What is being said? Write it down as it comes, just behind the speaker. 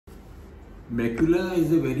Macula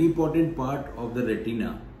is a very important part of the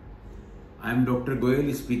retina. I am Dr.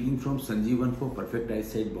 Goyal speaking from Sanjeevan for Perfect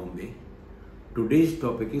Eyesight, Bombay. Today's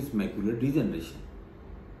topic is macular degeneration.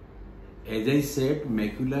 As I said,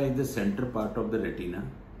 macula is the center part of the retina,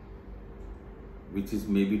 which is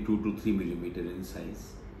maybe 2 to 3 millimeter in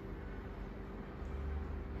size.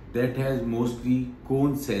 That has mostly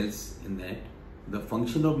cone cells in that. The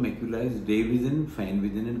function of macula is day vision, fine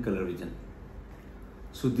vision and color vision.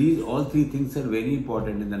 So these all three things are very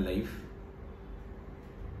important in the life.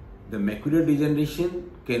 The macular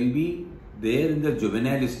degeneration can be there in the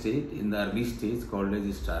juvenile stage, in the early stage called as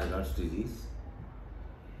Stargardt's disease.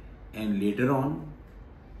 And later on,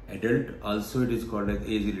 adult also it is called as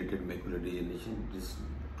age-related macular degeneration. It is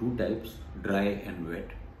two types, dry and wet.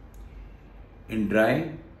 In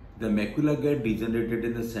dry, the macula get degenerated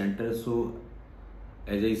in the center, so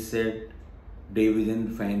as I said, day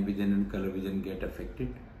vision, fine vision and color vision get affected.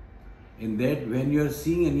 In that, when you are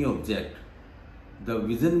seeing any object, the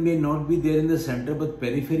vision may not be there in the center, but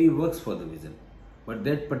periphery works for the vision. But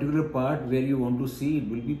that particular part where you want to see, it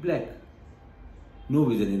will be black. No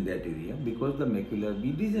vision in that area because the macula will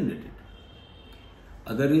be degenerated.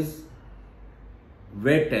 Other is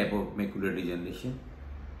wet type of macular degeneration.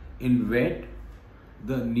 In wet,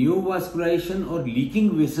 the neovascularization or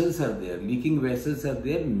leaking vessels are there. Leaking vessels are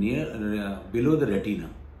there near below the retina,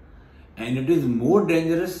 and it is more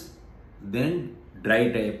dangerous than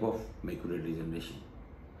dry type of macular degeneration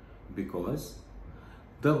because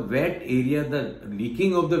the wet area, the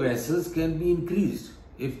leaking of the vessels can be increased.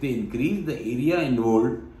 If they increase, the area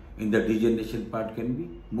involved in the degeneration part can be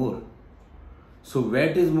more. So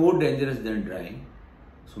wet is more dangerous than dry.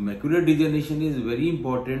 So macular degeneration is very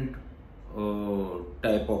important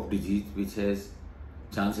type of disease which has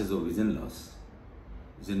chances of vision loss.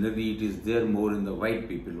 Generally it is there more in the white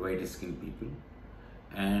people, white skinned people,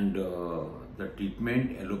 and the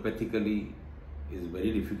treatment allopathically is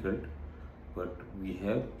very difficult, but we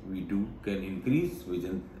can increase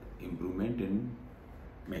vision improvement in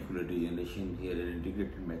macular degeneration here an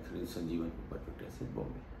integrated method in Sanjeevan for Perfect Eyesight,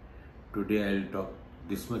 Bombay. Today I will talk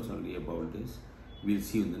this much only about this. We'll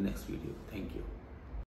see you in the next video. Thank you.